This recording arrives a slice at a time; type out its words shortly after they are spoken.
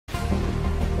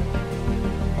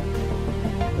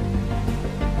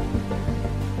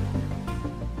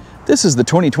This is the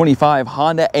 2025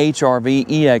 Honda HR-V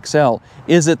EXL.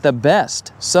 Is it the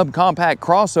best subcompact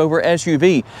crossover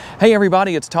SUV? Hey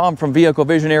everybody, it's Tom from Vehicle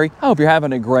Visionary. I hope you're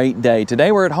having a great day.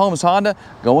 Today we're at Holmes Honda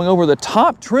going over the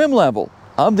top trim level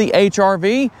of the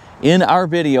HR-V in our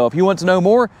video. If you want to know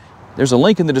more, there's a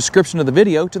link in the description of the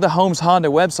video to the Holmes Honda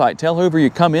website. Tell whoever you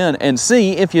come in and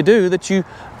see, if you do, that you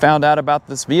found out about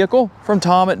this vehicle from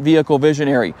Tom at Vehicle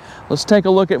Visionary. Let's take a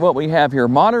look at what we have here.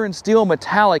 Modern steel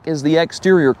metallic is the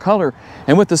exterior color,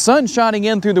 and with the sun shining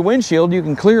in through the windshield, you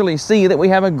can clearly see that we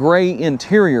have a gray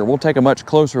interior. We'll take a much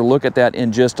closer look at that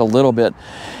in just a little bit.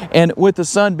 And with the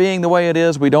sun being the way it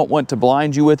is, we don't want to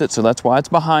blind you with it, so that's why it's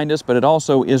behind us, but it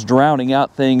also is drowning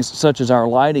out things such as our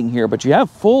lighting here. But you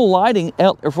have full lighting,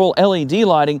 or full LED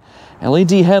lighting,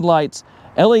 LED headlights,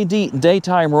 LED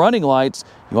daytime running lights.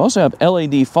 You also have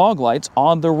LED fog lights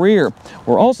on the rear.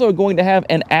 We're also going to have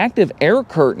an active air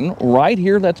curtain right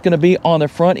here that's going to be on the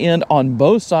front end on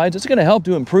both sides. It's going to help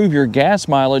to improve your gas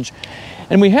mileage.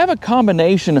 And we have a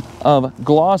combination of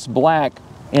gloss black,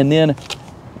 and then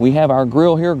we have our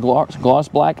grille here, gloss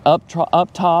black up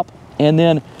top, and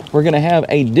then we're going to have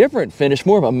a different finish,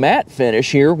 more of a matte finish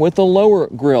here with the lower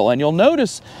grille. And you'll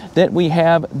notice that we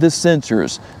have the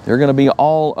sensors. They're going to be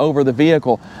all over the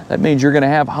vehicle. That means you're going to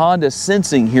have Honda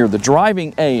sensing here, the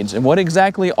driving aids. And what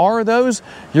exactly are those?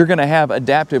 You're going to have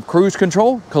adaptive cruise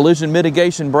control, collision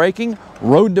mitigation braking,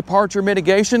 road departure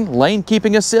mitigation, lane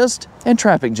keeping assist, and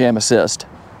traffic jam assist.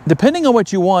 Depending on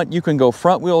what you want, you can go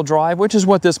front-wheel drive, which is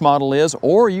what this model is,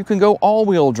 or you can go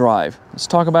all-wheel drive. Let's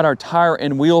talk about our tire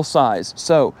and wheel size.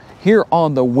 So here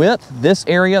on the width, this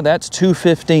area, that's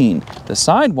 215. The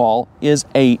sidewall is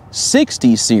a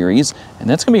 60 series, and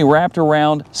that's going to be wrapped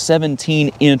around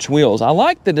 17-inch wheels. I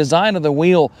like the design of the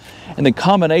wheel and the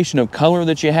combination of color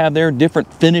that you have there,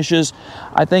 different finishes.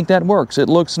 I think that works. It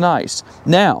looks nice.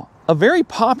 Now, a very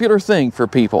popular thing for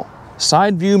people: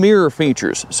 side view mirror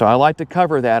features. So I like to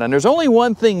cover that. And there's only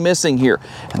one thing missing here,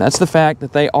 and that's the fact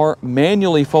that they are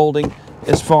manually folding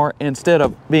instead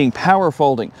of being power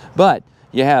folding. But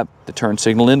you have the turn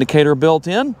signal indicator built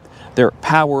in, they're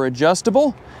power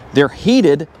adjustable, they're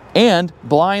heated, and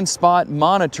blind spot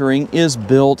monitoring is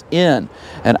built in.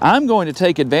 And I'm going to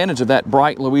take advantage of that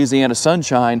bright Louisiana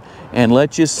sunshine and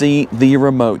let you see the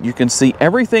remote. You can see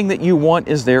everything that you want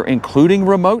is there, including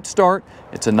remote start.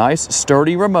 It's a nice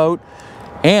sturdy remote,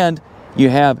 and you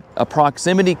have a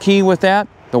proximity key with that,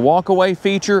 the walk-away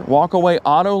feature, walk-away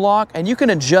auto lock, and you can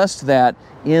adjust that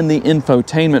in the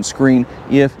infotainment screen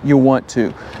if you want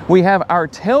to. We have our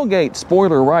tailgate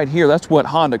spoiler right here. That's what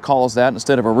Honda calls that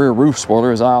instead of a rear roof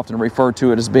spoiler, as I often refer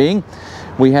to it as being.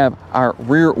 We have our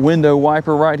rear window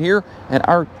wiper right here, and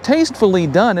our tastefully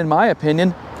done, in my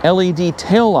opinion, LED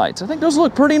tail lights. I think those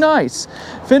look pretty nice.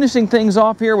 Finishing things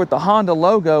off here with the Honda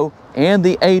logo and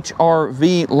the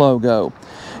HR-V logo.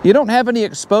 You don't have any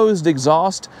exposed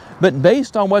exhaust, but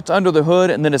based on what's under the hood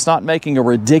and then it's not making a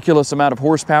ridiculous amount of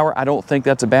horsepower, I don't think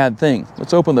that's a bad thing.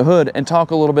 Let's open the hood and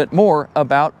talk a little bit more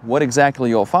about what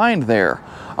exactly you'll find there.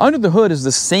 Under the hood is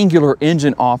the singular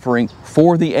engine offering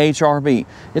for the HR-V.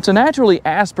 It's a naturally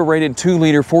aspirated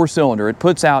 2-liter 4-cylinder. It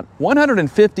puts out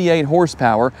 158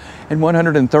 horsepower and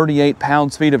 138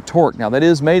 pounds-feet of torque. Now that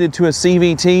is mated to a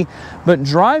CVT, but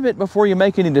drive it before you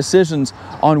make any decisions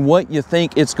on what you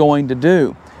think it's going to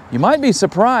do. You might be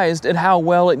surprised at how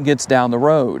well it gets down the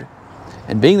road.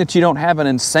 And being that you don't have an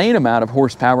insane amount of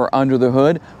horsepower under the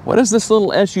hood, what does this little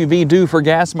SUV do for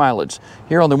gas mileage?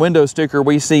 Here on the window sticker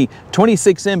we see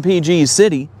 26 mpg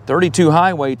city, 32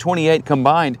 highway, 28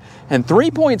 combined, and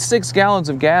 3.6 gallons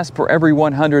of gas per every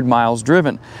 100 miles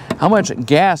driven. How much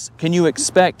gas can you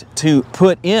expect to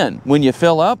put in when you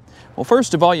fill up? Well,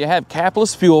 first of all, you have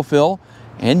capless fuel fill,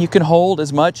 and you can hold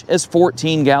as much as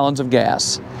 14 gallons of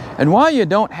gas. And while you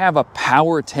don't have a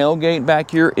power tailgate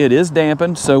back here, it is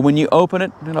dampened, so when you open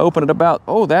it,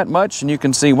 about, that much, and you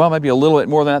can see, well, maybe a little bit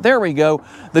more than that. There we go.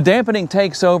 The dampening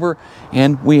takes over,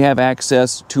 and we have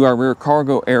access to our rear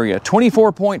cargo area.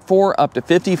 24.4 up to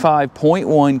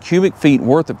 55.1 cubic feet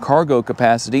worth of cargo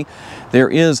capacity. There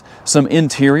is some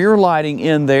interior lighting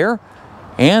in there,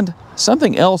 and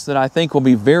something else that I think will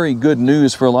be very good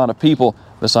news for a lot of people,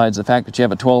 besides the fact that you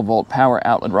have a 12-volt power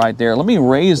outlet right there. Let me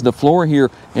raise the floor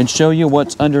here and show you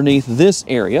what's underneath this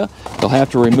area. You'll have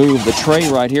to remove the tray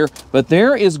right here, but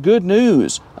there is good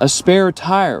news. A spare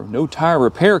tire, no tire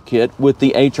repair kit with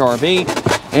the HR-V.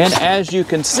 And as you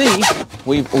can see,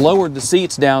 we've lowered the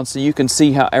seats down so you can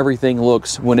see how everything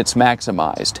looks when it's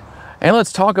maximized. And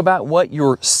let's talk about what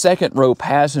your second row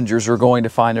passengers are going to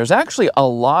find. There's actually a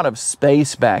lot of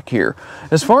space back here.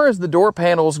 As far as the door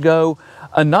panels go,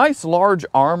 a nice large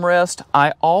armrest.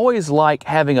 I always like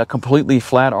having a completely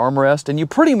flat armrest, and you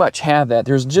pretty much have that.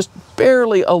 There's just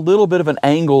barely a little bit of an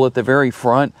angle at the very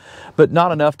front, but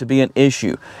not enough to be an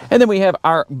issue. And then we have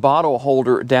our bottle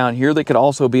holder down here that could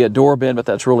also be a door bin, but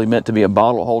that's really meant to be a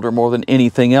bottle holder more than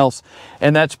anything else.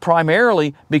 And that's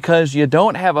primarily because you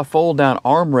don't have a fold down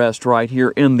armrest right here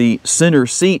in the center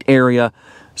seat area,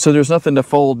 so there's nothing to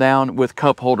fold down with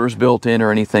cup holders built in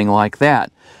or anything like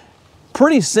that.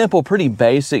 Pretty simple, pretty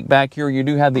basic back here. You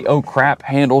do have the oh crap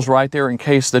handles right there in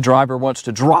case the driver wants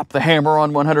to drop the hammer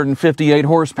on 158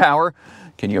 horsepower.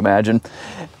 Can you imagine?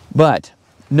 But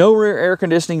no rear air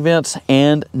conditioning vents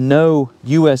and no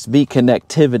USB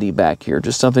connectivity back here.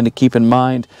 Just something to keep in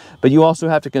mind. But you also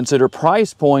have to consider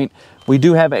price point. We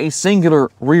do have a singular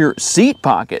rear seat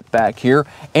pocket back here,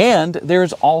 and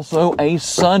there's also a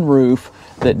sunroof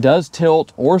that does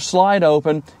tilt or slide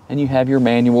open, and you have your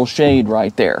manual shade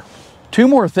right there. Two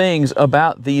more things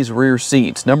about these rear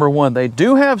seats. Number one, they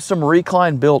do have some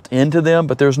recline built into them,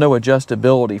 but there's no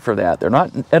adjustability for that. They're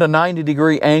not at a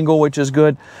 90-degree angle, which is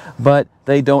good, but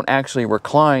they don't actually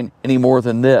recline any more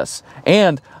than this.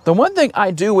 And the one thing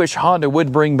I do wish Honda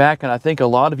would bring back, and I think a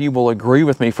lot of you will agree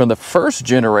with me from the first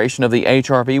generation of the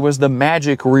HR-V, was the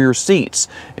magic rear seats.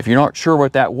 If you're not sure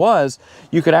what that was,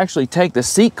 you could actually take the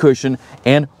seat cushion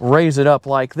and raise it up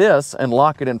like this and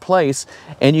lock it in place,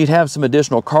 and you'd have some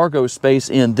additional cargo space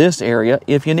in this area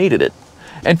if you needed it.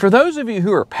 And for those of you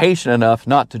who are patient enough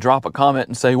not to drop a comment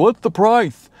and say, "What's the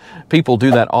price?" People do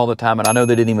that all the time, and I know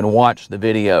they didn't even watch the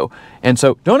video. And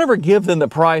so don't ever give them the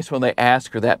price when they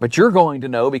ask for that, but you're going to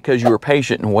know because you were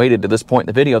patient and waited to this point in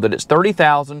the video that it's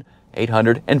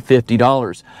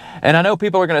 $30,850. And I know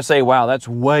people are going to say, wow, that's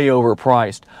way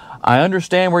overpriced. I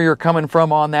understand where you're coming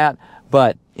from on that,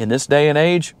 but in this day and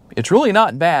age, it's really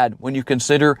not bad when you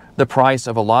consider the price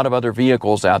of a lot of other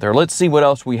vehicles out there. Let's see what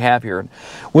else we have here.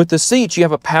 With the seats, you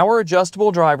have a power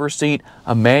adjustable driver's seat,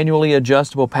 a manually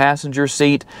adjustable passenger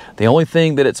seat. The only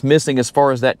thing that it's missing as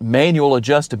far as that manual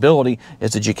adjustability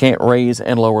is that you can't raise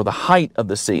and lower the height of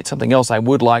the seat. Something else I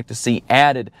would like to see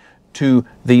added to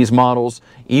these models,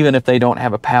 even if they don't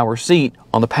have a power seat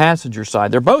on the passenger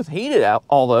side. They're both heated out,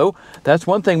 although that's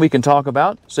one thing we can talk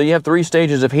about. So you have 3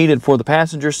 stages of heated for the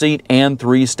passenger seat and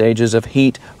 3 stages of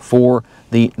heat for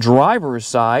the driver's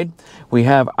side. We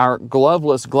have our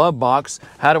gloveless glove box.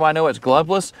 How do I know it's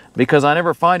gloveless? Because I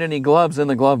never find any gloves in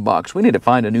the glove box. We need to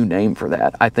find a new name for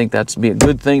that. I think that's be a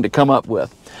good thing to come up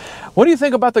with. What do you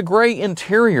think about the gray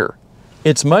interior?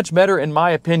 It's much better, in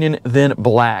my opinion, than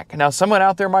black. Now, someone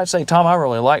out there might say, Tom, I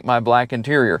really like my black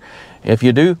interior. If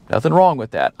you do, nothing wrong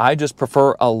with that. I just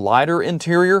prefer a lighter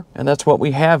interior, and that's what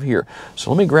we have here.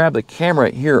 So let me grab the camera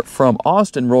here from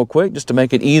Austin real quick, just to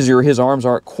make it easier. His arms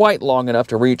aren't quite long enough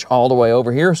to reach all the way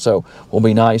over here, so we'll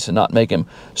be nice and not make him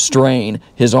strain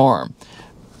his arm.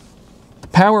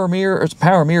 Power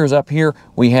mirrors up here.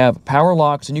 We have power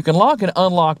locks, and you can lock and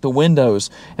unlock the windows,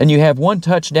 and you have 1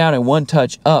 touch down and 1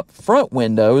 touch up front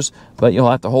windows, but you'll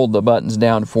have to hold the buttons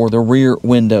down for the rear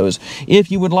windows.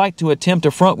 If you would like to attempt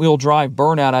a front wheel drive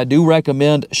burnout, I do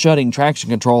recommend shutting traction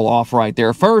control off right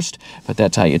there first, but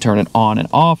that's how you turn it on and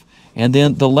off. And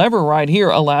then the lever right here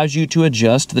allows you to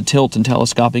adjust the tilt and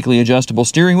telescopically adjustable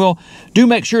steering wheel. Do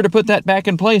make sure to put that back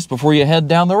in place before you head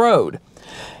down the road.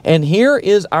 And here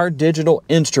is our digital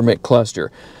instrument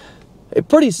cluster.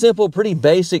 Pretty simple, pretty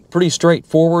basic, pretty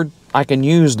straightforward. I can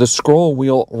use the scroll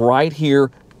wheel right here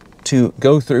to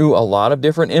go through a lot of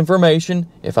different information.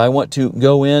 If I want to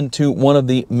go into one of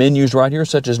the menus right here,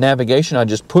 such as navigation, I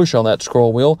just push on that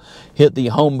scroll wheel, hit the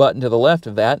home button to the left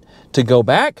of that to go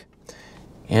back,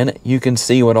 and you can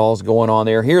see what all's going on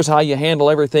there. Here's how you handle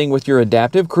everything with your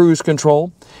adaptive cruise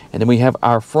control. And then we have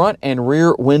our front and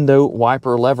rear window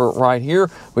wiper lever right here.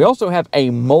 We also have a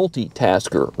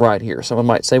multitasker right here. Someone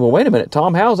might say, well, wait a minute,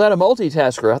 Tom, how's that a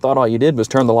multitasker? I thought all you did was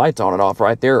turn the lights on and off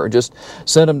right there, or just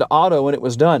set them to auto and it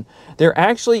was done. There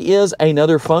actually is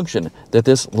another function that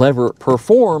this lever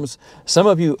performs. Some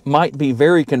of you might be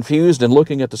very confused and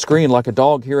looking at the screen like a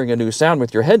dog hearing a new sound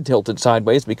with your head tilted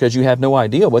sideways because you have no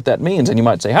idea what that means. And you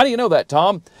might say, how do you know that,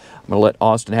 Tom? I'm going to let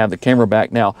Austin have the camera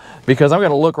back now because I'm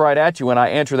going to look right at you when I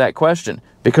answer that question,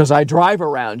 because I drive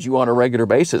around you on a regular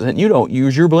basis and you don't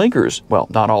use your blinkers. Well,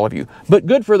 not all of you, but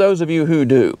good for those of you who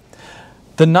do.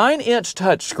 The 9-inch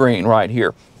touchscreen right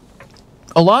here.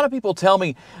 A lot of people tell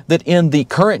me that in the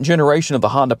current generation of the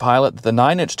Honda Pilot, the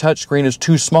 9-inch touchscreen is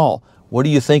too small. What do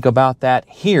you think about that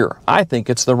here? I think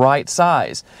it's the right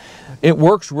size. It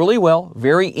works really well,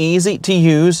 very easy to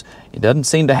use. It doesn't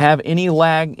seem to have any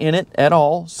lag in it at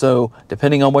all. So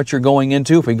depending on what you're going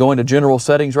into, if we go into general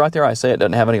settings right there, I say it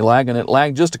doesn't have any lag, and it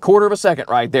lagged just a quarter of a second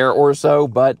right there or so,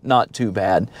 but not too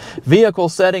bad. Vehicle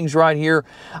settings right here.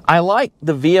 I like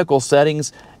the vehicle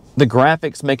settings. The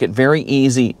graphics make it very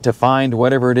easy to find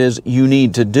whatever it is you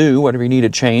need to do, whatever you need to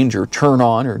change or turn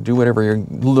on or do whatever you're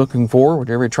looking for,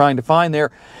 whatever you're trying to find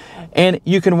there. And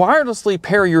you can wirelessly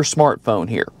pair your smartphone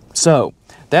here. So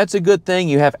that's a good thing.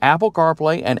 You have Apple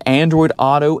CarPlay and Android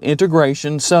Auto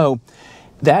integration. So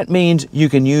that means you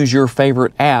can use your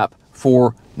favorite app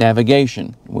for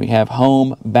navigation. We have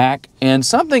home, back, and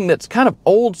something that's kind of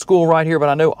old school right here, but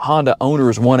I know Honda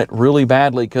owners want it really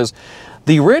badly because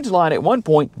the Ridgeline at one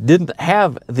point didn't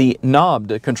have the knob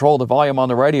to control the volume on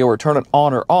the radio or turn it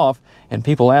on or off, and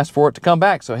people asked for it to come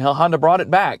back, so Honda brought it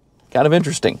back. Kind of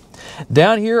interesting.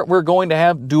 Down here, we're going to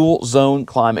have dual zone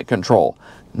climate control.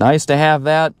 Nice to have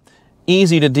that.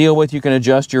 Easy to deal with. You can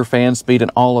adjust your fan speed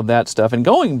and all of that stuff. And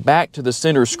going back to the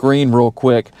center screen real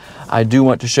quick, I do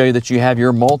want to show you that you have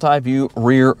your multi-view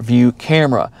rear view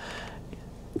camera.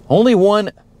 Only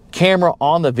one camera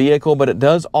on the vehicle, but it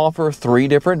does offer 3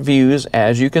 different views,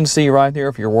 as you can see right there.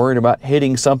 If you're worried about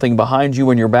hitting something behind you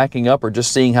when you're backing up, or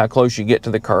just seeing how close you get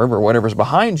to the curb or whatever's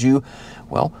behind you,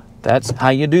 well, that's how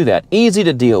you do that. Easy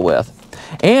to deal with.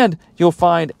 And you'll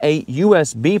find a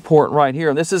USB port right here.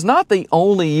 And this is not the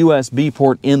only USB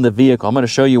port in the vehicle. I'm going to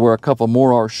show you where a couple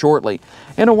more are shortly.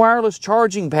 And a wireless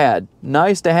charging pad.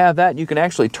 Nice to have that. You can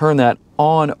actually turn that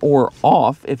on or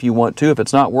off if you want to. If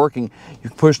it's not working, you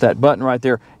can push that button right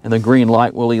there and the green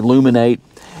light will illuminate.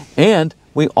 And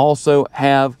we also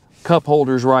have cup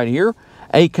holders right here.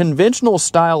 A conventional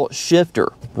style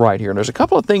shifter right here. And there's a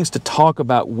couple of things to talk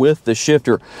about with the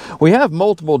shifter. We have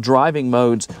multiple driving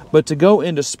modes, but to go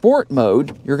into sport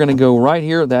mode, you're going to go right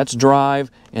here. That's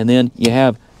drive. And then you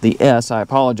have the S. I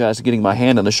apologize for getting my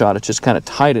hand in the shot. It's just kind of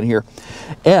tight in here.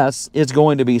 S is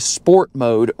going to be sport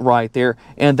mode right there.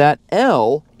 And that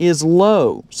L is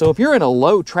low. So if you're in a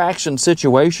low traction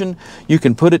situation, you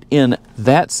can put it in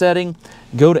that setting,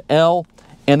 go to L,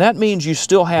 and that means you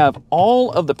still have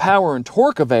all of the power and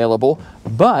torque available,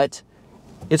 but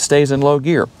it stays in low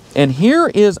gear. And here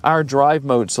is our drive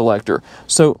mode selector.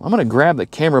 So I'm going to grab the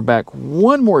camera back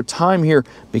one more time here,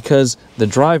 because the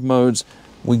drive modes,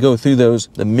 we go through those,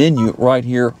 the menu right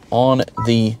here on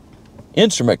the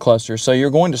instrument cluster. So you're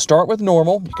going to start with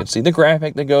normal. You can see the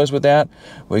graphic that goes with that.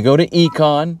 We go to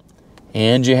Econ,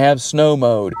 and you have snow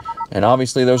mode. And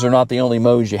obviously those are not the only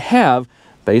modes you have,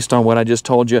 based on what I just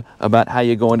told you about how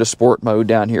you go into sport mode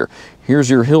down here. Here's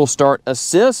your hill start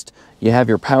assist. You have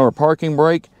your power parking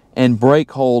brake and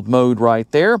brake hold mode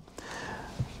right there.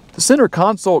 The center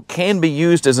console can be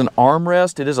used as an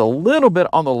armrest. It is a little bit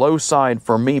on the low side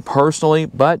for me personally,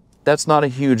 but that's not a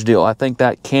huge deal. I think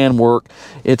that can work.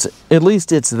 At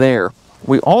least it's there.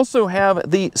 We also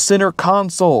have the center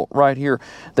console right here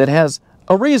that has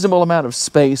a reasonable amount of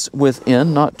space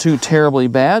within, not too terribly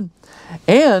bad.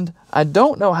 And I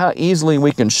don't know how easily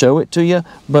we can show it to you,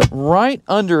 but right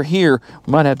under here,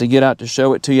 we might have to get out to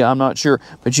show it to you, I'm not sure,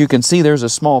 but you can see there's a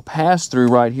small pass-through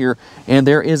right here, and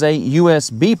there is a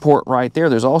USB port right there.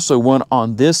 There's also one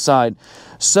on this side.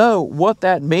 So what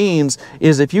that means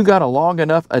is if you got a long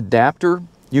enough adapter,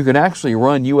 you can actually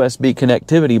run USB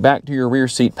connectivity back to your rear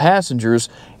seat passengers,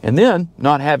 and then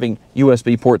not having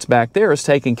USB ports back there is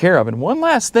taken care of. And one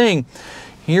last thing,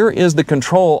 here is the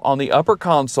control on the upper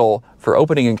console for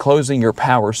opening and closing your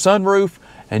power sunroof,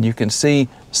 and you can see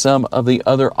some of the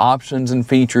other options and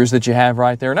features that you have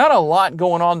right there. Not a lot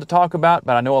going on to talk about,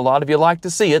 but I know a lot of you like to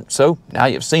see it, so now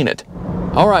you've seen it.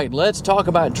 All right, let's talk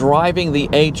about driving the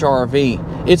HR-V.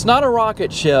 It's not a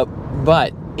rocket ship,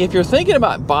 but if you're thinking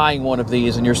about buying one of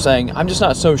these and you're saying, I'm just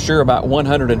not so sure about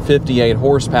 158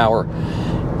 horsepower,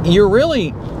 you're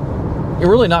really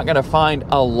not going to find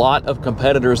a lot of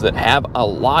competitors that have a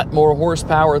lot more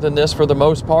horsepower than this for the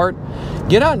most part.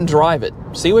 Get out and drive it.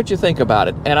 See what you think about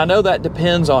it. And I know that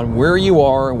depends on where you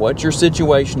are and what your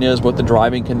situation is, what the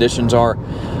driving conditions are.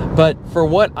 But for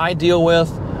what I deal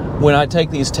with when I take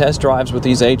these test drives with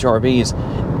these HR-Vs,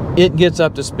 it gets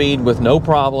up to speed with no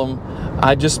problem.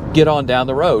 I just get on down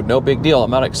the road. No big deal.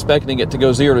 I'm not expecting it to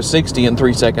go 0 to 60 in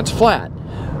 3 seconds flat.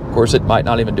 Of course, it might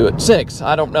not even do it in 6.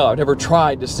 I don't know. I've never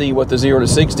tried to see what the 0 to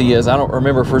 60 is. I don't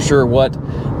remember for sure what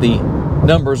the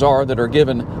numbers are that are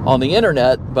given on the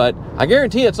internet, but I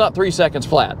guarantee it's not 3 seconds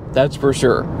flat. That's for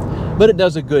sure. But it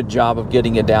does a good job of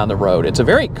getting you down the road. It's a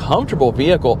very comfortable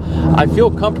vehicle. I feel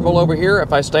comfortable over here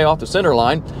if I stay off the center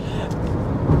line.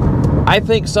 I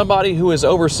think somebody who is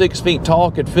over 6 feet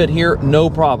tall could fit here, no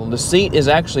problem. The seat is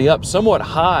actually up somewhat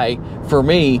high for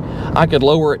me. I could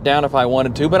lower it down if I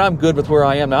wanted to, but I'm good with where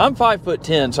I am now. I'm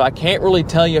 5'10", so I can't really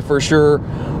tell you for sure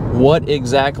what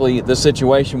exactly the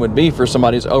situation would be for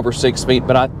somebody who's over 6 feet,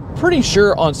 but I'm pretty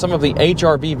sure on some of the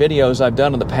HRV videos I've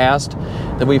done in the past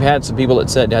that we've had some people that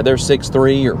said, yeah, they're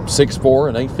 6'3" or 6'4",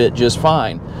 and they fit just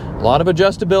fine. A lot of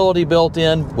adjustability built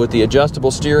in with the adjustable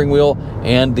steering wheel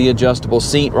and the adjustable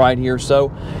seat right here,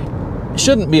 so it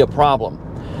shouldn't be a problem.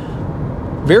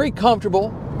 Very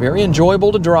comfortable, very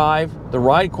enjoyable to drive. The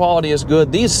ride quality is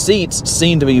good. These seats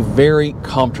seem to be very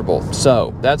comfortable,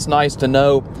 so that's nice to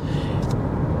know.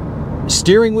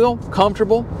 Steering wheel,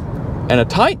 comfortable, and a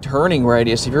tight turning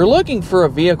radius. If you're looking for a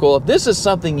vehicle, if this is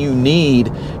something you need,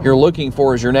 you're looking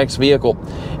for as your next vehicle,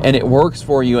 and it works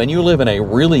for you, and you live in a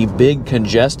really big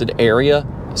congested area,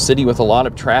 a city with a lot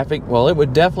of traffic, well, it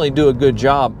would definitely do a good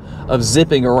job of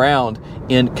zipping around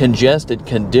in congested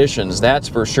conditions, that's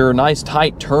for sure. Nice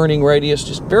tight turning radius,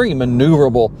 just very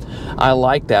maneuverable. I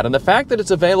like that. And the fact that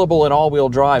it's available in all-wheel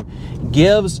drive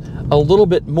gives a little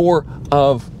bit more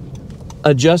of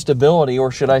adjustability,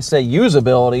 or should I say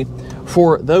usability,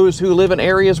 for those who live in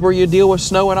areas where you deal with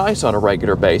snow and ice on a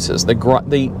regular basis. The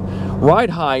ride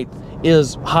height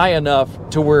is high enough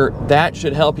to where that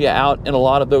should help you out in a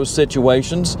lot of those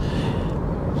situations.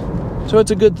 So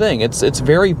it's a good thing. It's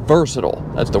very versatile.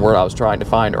 That's the word I was trying to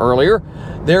find earlier.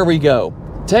 There we go.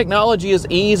 Technology is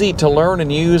easy to learn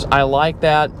and use. I like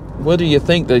that. Whether you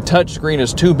think the touchscreen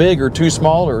is too big or too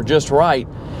small or just right,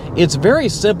 it's very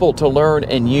simple to learn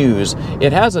and use.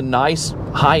 It has a nice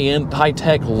high-end,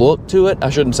 high-tech look to it. I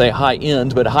shouldn't say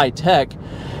high-end, but high-tech.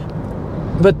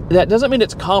 But that doesn't mean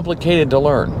it's complicated to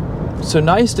learn. So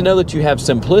nice to know that you have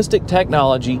simplistic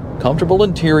technology, comfortable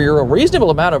interior, a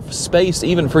reasonable amount of space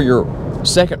even for your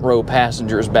second row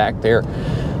passengers back there.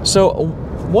 So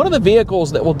one of the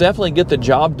vehicles that will definitely get the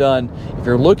job done if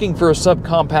you're looking for a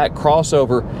subcompact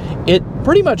crossover. It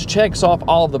pretty much checks off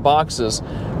all of the boxes.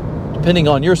 Depending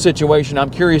on your situation, I'm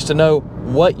curious to know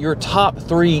what your top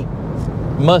 3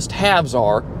 must-haves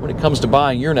are when it comes to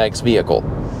buying your next vehicle.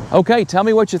 Okay, tell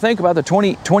me what you think about the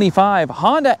 2025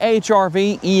 Honda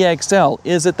HR-V EXL.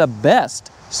 Is it the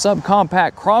best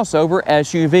subcompact crossover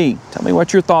SUV? Tell me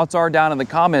what your thoughts are down in the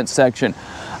comments section.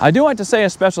 I do want to say a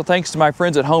special thanks to my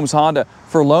friends at Holmes Honda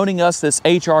for loaning us this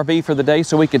HR-V for the day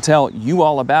so we could tell you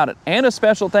all about it. And a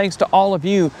special thanks to all of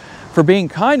you for being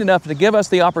kind enough to give us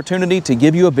the opportunity to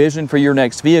give you a vision for your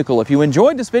next vehicle. If you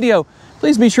enjoyed this video,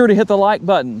 please be sure to hit the like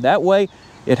button. That way,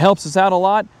 it helps us out a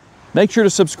lot. Make sure to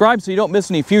subscribe so you don't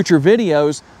miss any future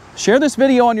videos. Share this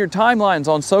video on your timelines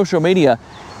on social media.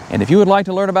 And if you would like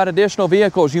to learn about additional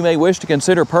vehicles you may wish to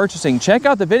consider purchasing, check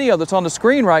out the video that's on the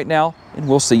screen right now, and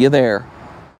we'll see you there.